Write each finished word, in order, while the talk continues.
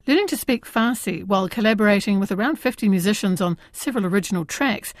Learning to speak Farsi while collaborating with around 50 musicians on several original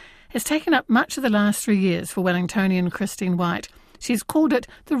tracks has taken up much of the last 3 years for Wellingtonian Christine White. She's called it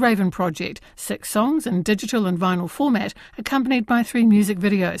the Raven Project, 6 songs in digital and vinyl format, accompanied by 3 music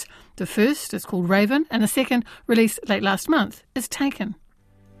videos. The first is called Raven, and the second, released late last month, is Taken.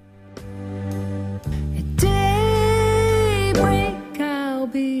 At daybreak I'll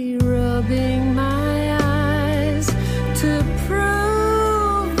be rubbing my eyes to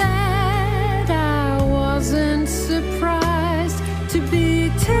prove that I wasn't surprised to be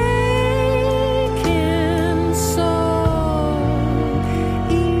taken so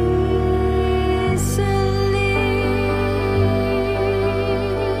easily.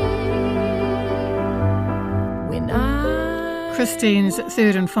 When Christine's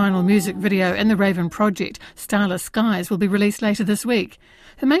third and final music video in the Raven Project, Starless Skies, will be released later this week.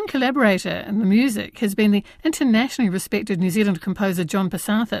 Her main collaborator in the music has been the internationally respected New Zealand composer John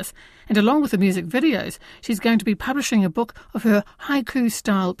Psathas, and along with the music videos, she's going to be publishing a book of her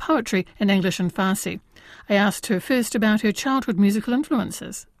haiku-style poetry in English and Farsi. I asked her first about her childhood musical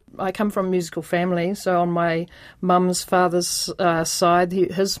influences. I come from a musical family, so on my mum's father's side,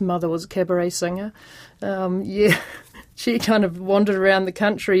 his mother was a cabaret singer. She kind of wandered around the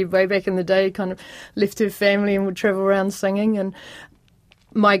country way back in the day, kind of left her family and would travel around singing. And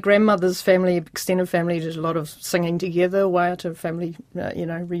my grandmother's family, extended family, did a lot of singing together, Waiata family,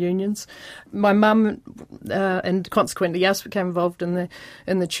 reunions. My mum and consequently us became involved in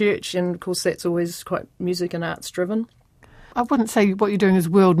the church, and of course that's always quite music and arts driven. I wouldn't say what you're doing is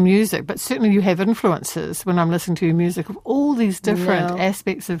world music, but certainly you have influences when I'm listening to your music of all these different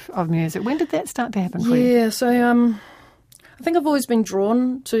aspects of music. When did that start to happen for you? Yeah, so I think I've always been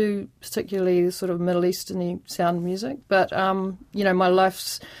drawn to particularly sort of Middle Eastern sound music, but my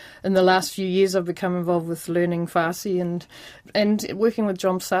life's in the last few years I've become involved with learning Farsi and working with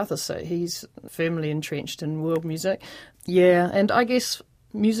John Psathas, so he's firmly entrenched in world music. Yeah, and I guess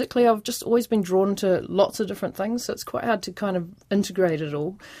musically I've just always been drawn to lots of different things, so it's quite hard to kind of integrate it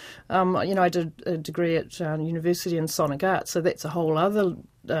all. I did a degree at university in sonic arts, so that's a whole other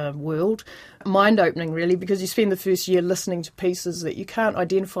world. Mind-opening, really, because you spend the first year listening to pieces that you can't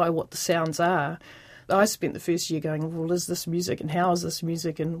identify what the sounds are. I spent the first year going, well, is this music and how is this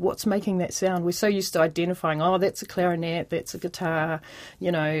music and what's making that sound? We're so used to identifying, oh, that's a clarinet, that's a guitar,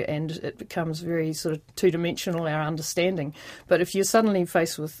 and it becomes very sort of two-dimensional, our understanding. But if you're suddenly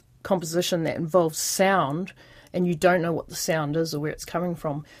faced with composition that involves sound and you don't know what the sound is or where it's coming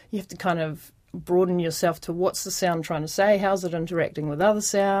from, you have to kind of broaden yourself to what's the sound trying to say, how's it interacting with other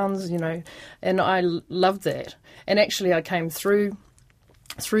sounds, and I loved that. And actually I came through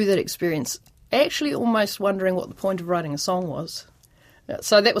that experience actually almost wondering what the point of writing a song was.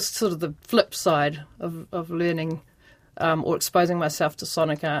 So that was sort of the flip side of learning or exposing myself to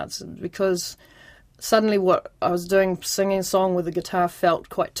sonic arts, because suddenly what I was doing, singing a song with a guitar, felt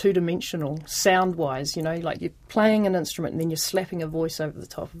quite two-dimensional, sound-wise, like you're playing an instrument and then you're slapping a voice over the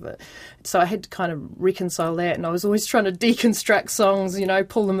top of it. So I had to kind of reconcile that, and I was always trying to deconstruct songs,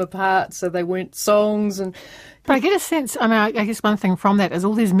 pull them apart so they weren't songs. But I get a sense, I guess one thing from that is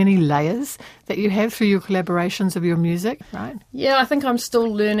all these many layers that you have through your collaborations of your music, right? Yeah, I think I'm still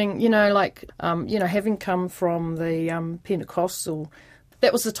learning, having come from the Pentecostal,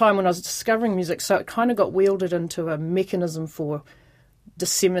 that was the time when I was discovering music, so it kind of got wielded into a mechanism for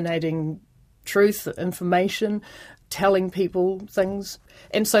disseminating truth, information, telling people things.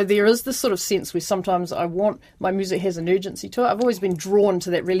 And so there is this sort of sense where sometimes my music has an urgency to it. I've always been drawn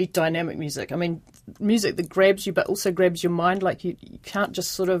to that really dynamic music. I mean, music that grabs you but also grabs your mind, like you can't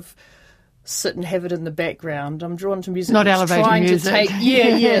just sort of sit and have it in the background. I'm drawn to music not that's elevating trying music. to take,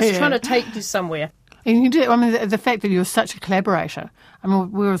 it's trying to take you somewhere. And you do. I mean, the fact that you're such a collaborator. I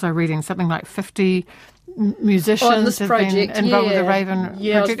mean, where was I reading? Something like 50 musicians have been involved with the Raven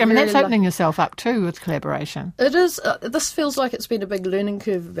Project. I mean, that's opening yourself up too with collaboration. It is. This feels like it's been a big learning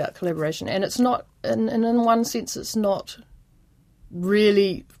curve about collaboration, and it's not. And in one sense, it's not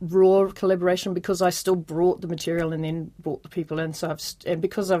really raw collaboration, because I still brought the material and then brought the people in. So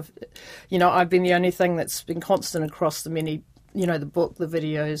because I've been the only thing that's been constant across the many. The book, the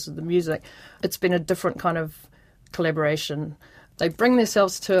videos, the music. It's been a different kind of collaboration. They bring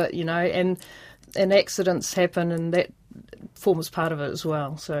themselves to it, and accidents happen, and that forms part of it as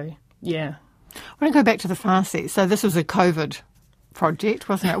well. So, yeah. I want to go back to the Farsi. So this was a COVID project,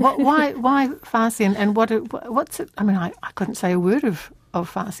 wasn't it? Why Farsi, and what's it? I mean, I couldn't say a word of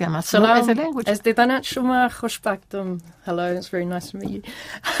Farsi, I must admit, as a language. Hello, it's very nice to meet you.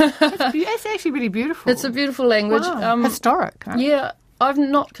 It's actually really beautiful. It's a beautiful language. Wow. Historic. Right? Yeah, I've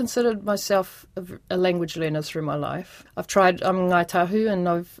not considered myself a language learner through my life. I've tried Ngai Tahu, and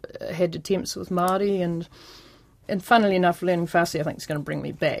I've had attempts with Māori, and funnily enough, learning Farsi I think is going to bring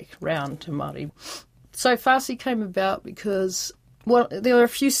me back round to Māori. So Farsi came about because, well, there were a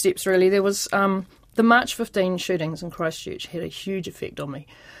few steps really. There was the March 15 shootings in Christchurch had a huge effect on me.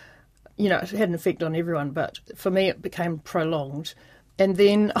 You know, it had an effect on everyone, but for me it became prolonged. And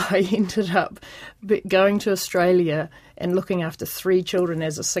then I ended up going to Australia and looking after 3 children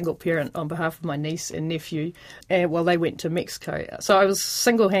as a single parent on behalf of my niece and nephew while they went to Mexico. So I was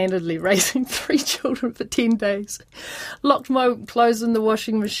single-handedly raising 3 children for 10 days, locked my clothes in the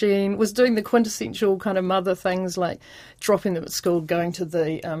washing machine, was doing the quintessential kind of mother things like dropping them at school, going to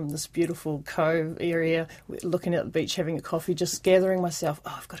the this beautiful cove area, looking at the beach, having a coffee, just gathering myself,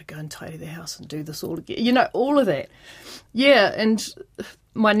 I've got to go and tidy the house and do this all again. You know, all of that. Yeah, and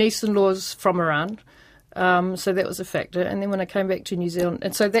my niece-in-law's from Iran, so that was a factor. And then when I came back to New Zealand,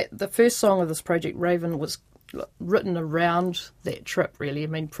 and so that the first song of this project, Raven, was written around that trip, really. I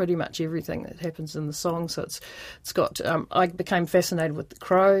mean, pretty much everything that happens in the song. So it's got, I became fascinated with the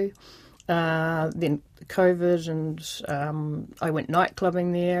crow, then COVID, and I went night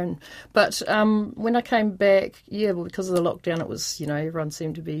clubbing there. But when I came back, well, because of the lockdown, it was, everyone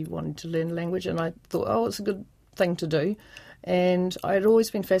seemed to be wanting to learn language, and I thought, it's a good thing to do. And I'd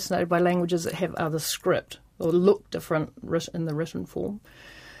always been fascinated by languages that have other script or look different in the written form.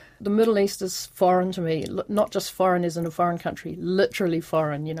 The Middle East is foreign to me, not just foreign as in a foreign country, literally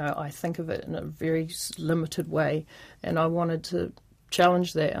foreign. I think of it in a very limited way, and I wanted to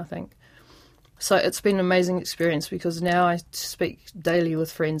challenge that, I think. So it's been an amazing experience because now I speak daily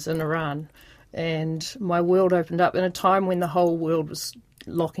with friends in Iran, and my world opened up in a time when the whole world was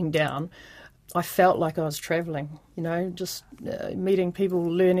locking down. I felt like I was travelling, just meeting people,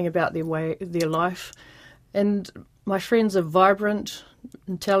 learning about their life. And my friends are vibrant,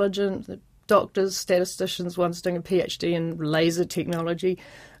 intelligent, doctors, statisticians, one's doing a PhD in laser technology.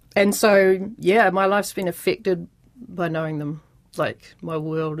 And so, my life's been affected by knowing them. Like, my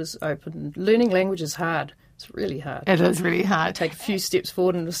world is open. Learning language is hard. It's really hard. It is really hard. Take a few steps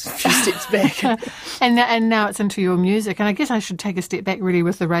forward and a few steps back. And now it's into your music. And I guess I should take a step back really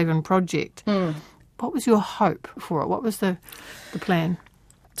with the Raven project. What was your hope for it? What was the plan?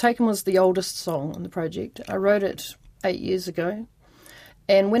 Taken was the oldest song on the project. I wrote it 8 years ago.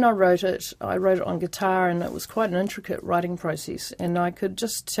 And when I wrote it on guitar, and it was quite an intricate writing process. And I could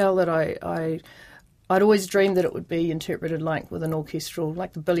just tell that I'd always dreamed that it would be interpreted like with an orchestral,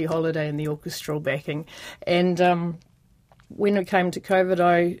 like the Billie Holiday and the orchestral backing. And when it came to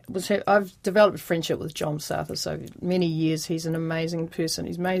COVID, I've developed a friendship with John Psathas over many years. He's an amazing person.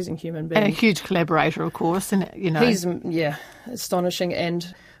 He's an amazing human being. And a huge collaborator, of course. And He's, astonishing.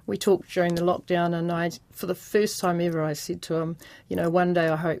 And we talked during the lockdown, and for the first time ever, I said to him, one day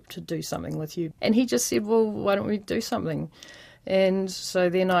I hope to do something with you. And he just said, well, why don't we do something? And so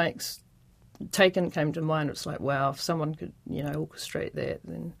then Taken came to mind. It's like, wow, if someone could, orchestrate that,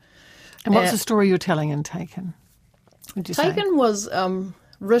 then. And what's the story you're telling in Taken? Taken was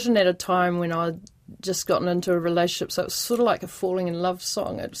written at a time when I'd just gotten into a relationship, so it was sort of like a falling in love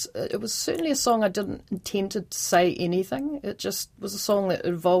song. It was certainly a song I didn't intend to say anything. It just was a song that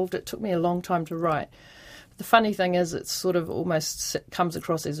evolved. It took me a long time to write. The funny thing is, it sort of almost comes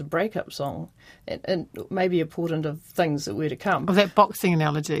across as a breakup song, and maybe a portent of things that were to come. Of that boxing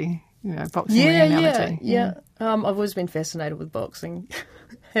analogy. Boxing analogy. Yeah. I've always been fascinated with boxing,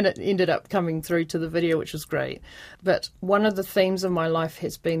 and it ended up coming through to the video, which was great. But one of the themes of my life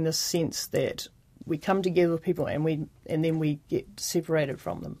has been this sense that we come together with people and then we get separated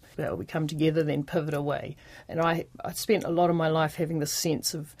from them. We come together, then pivot away. And I spent a lot of my life having this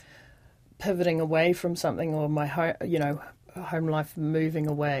sense of pivoting away from something, or my home life moving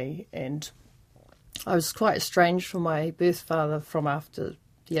away. And I was quite estranged from my birth father from after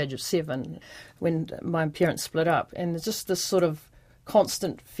the age of 7 when my parents split up, and there's just this sort of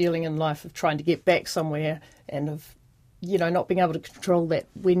constant feeling in life of trying to get back somewhere, and of not being able to control that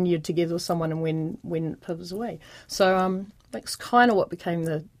when you're together with someone and when it pivots away. So that's kind of what became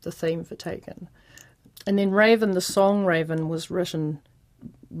the theme for Taken. And then Raven, the song Raven, was written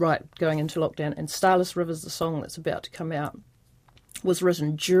right going into lockdown, and Starless Rivers, the song that's about to come out, was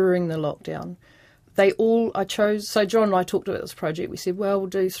written during the lockdown. So John and I talked about this project. We said, well, we'll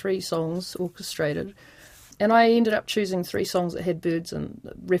do 3 songs orchestrated. And I ended up choosing 3 songs that had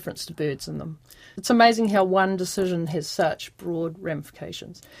reference to birds in them. It's amazing how one decision has such broad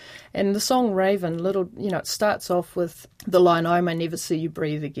ramifications. And the song Raven, it starts off with the line, I may never see you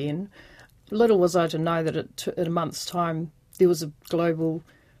breathe again. Little was I to know that in a month's time there was a global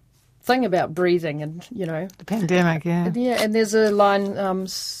thing about breathing and, you know. The pandemic, yeah. Yeah, and there's a line, on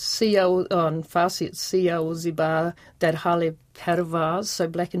Farsi, it's Siya o Ziba Dar Hale Parvaz, so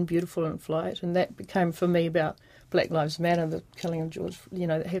black and beautiful in flight. And that became, for me, about Black Lives Matter, the killing of George, you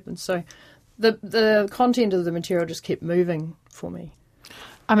know, that happened. So the content of the material just kept moving for me.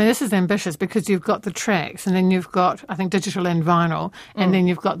 I mean, this is ambitious because you've got the tracks and then you've got, I think, digital and vinyl, and then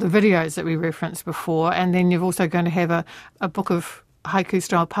you've got the videos that we referenced before, and then you're also going to have a book of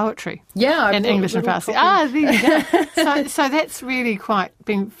haiku-style poetry. Yeah. In English and Farsi. There you go. So that's really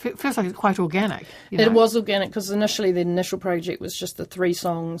feels like it's quite organic. You know? It was organic because initially the initial project was just the 3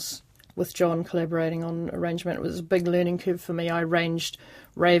 songs with John collaborating on arrangement. It was a big learning curve for me. I arranged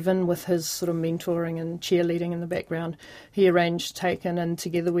Raven with his sort of mentoring and cheerleading in the background. He arranged Taken, and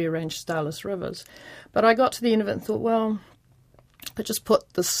together we arranged Starless Rivers. But I got to the end of it and thought, well, I just put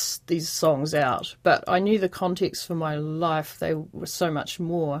these songs out. But I knew the context for my life. They were so much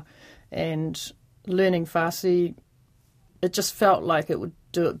more. And learning Farsi, it just felt like it would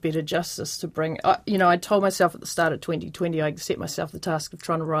do it better justice to bring... I told myself at the start of 2020, I set myself the task of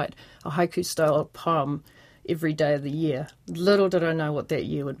trying to write a haiku-style poem every day of the year. Little did I know what that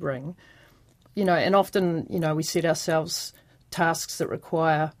year would bring. You know, and often, you know, we set ourselves tasks that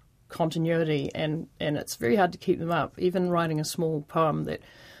require continuity, and it's very hard to keep them up. Even writing a small poem that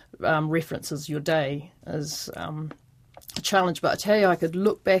references your day is a challenge. But I tell you, I could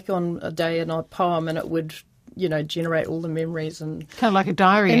look back on a day in a poem and it would... you know, generate all the memories and kind of like a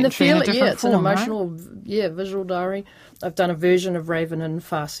diary entry in a different it's form, an emotional, right? Visual diary. I've done a version of Raven in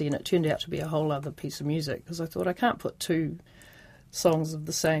Farsi, and it turned out to be a whole other piece of music because I thought I can't put 2 songs of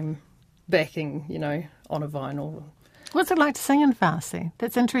the same backing, you know, on a vinyl. What's it like to sing in Farsi?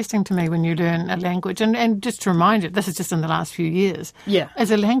 That's interesting to me when you learn a language. And just to remind you, this is just in the last few years. Yeah.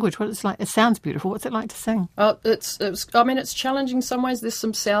 As a language, what it's like, it sounds beautiful. What's it like to sing? Oh, it's challenging in some ways. There's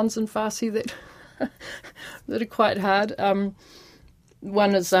some sounds in Farsi that are quite hard.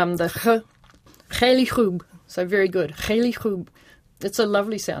 One is the kheli khub, so very good. Kheli khub. It's a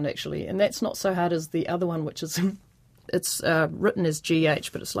lovely sound actually, and that's not so hard as the other one, which is it's written as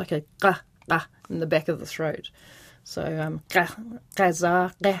GH, but it's like a qa in the back of the throat. So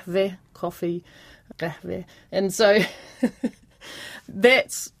qaza, qahve, coffee, qahve, and so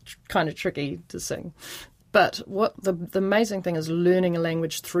that's kind of tricky to sing. But what the amazing thing is learning a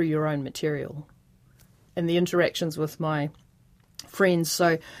language through your own material and the interactions with my friends.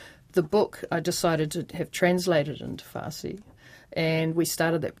 So the book I decided to have translated into Farsi, and we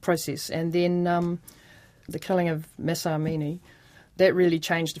started that process. And then the killing of Mahsa Amini, that really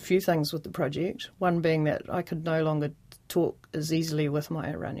changed a few things with the project. One being that I could no longer talk as easily with my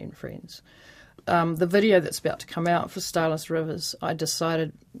Iranian friends. The video that's about to come out for Starless Rivers, I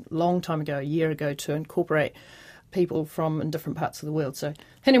decided a long time ago, a year ago, to incorporate people from in different parts of the world. So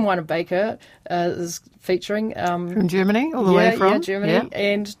Hinemwana Baker is featuring... from Germany, all the way from? Yeah, Germany,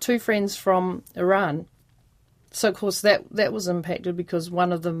 and 2 friends from Iran. So, of course, that was impacted because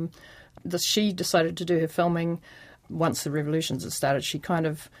one of them, she decided to do her filming once the revolutions had started.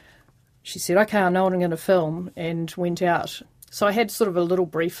 She said, okay, I know what I'm going to film, and went out. So I had sort of a little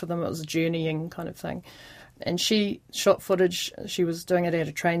brief for them. It was a journeying kind of thing. And she shot footage. She was doing it at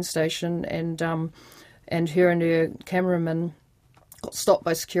a train station, and her and her cameraman got stopped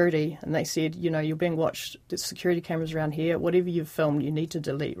by security, and they said, you know, you're being watched. There's security cameras around here. Whatever you've filmed, you need to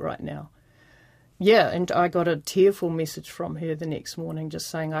delete right now. Yeah, and I got a tearful message from her the next morning just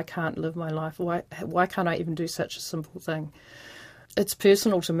saying, I can't live my life. Why can't I even do such a simple thing? It's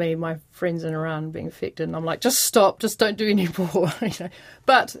personal to me, my friends in Iran being affected, and I'm like, just stop, just don't do any more. You know?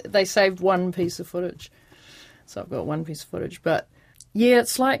 But they saved one piece of footage. So I've got one piece of footage. But yeah,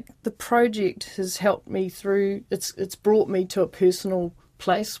 it's like the project has helped me through, it's brought me to a personal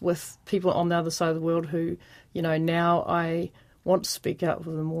place with people on the other side of the world who, you know, now I want to speak out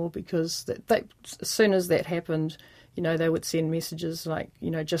with them more, because as soon as that happened, you know, they would send messages like,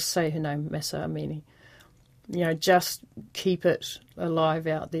 you know, just say her name, Mahsa Amini. You know, just keep it alive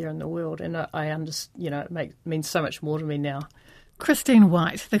out there in the world. And I understand, you know, it means so much more to me now. Christine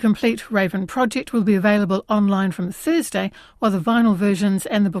White. The complete Raven project will be available online from Thursday, while the vinyl versions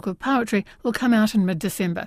and the book of poetry will come out in mid-December.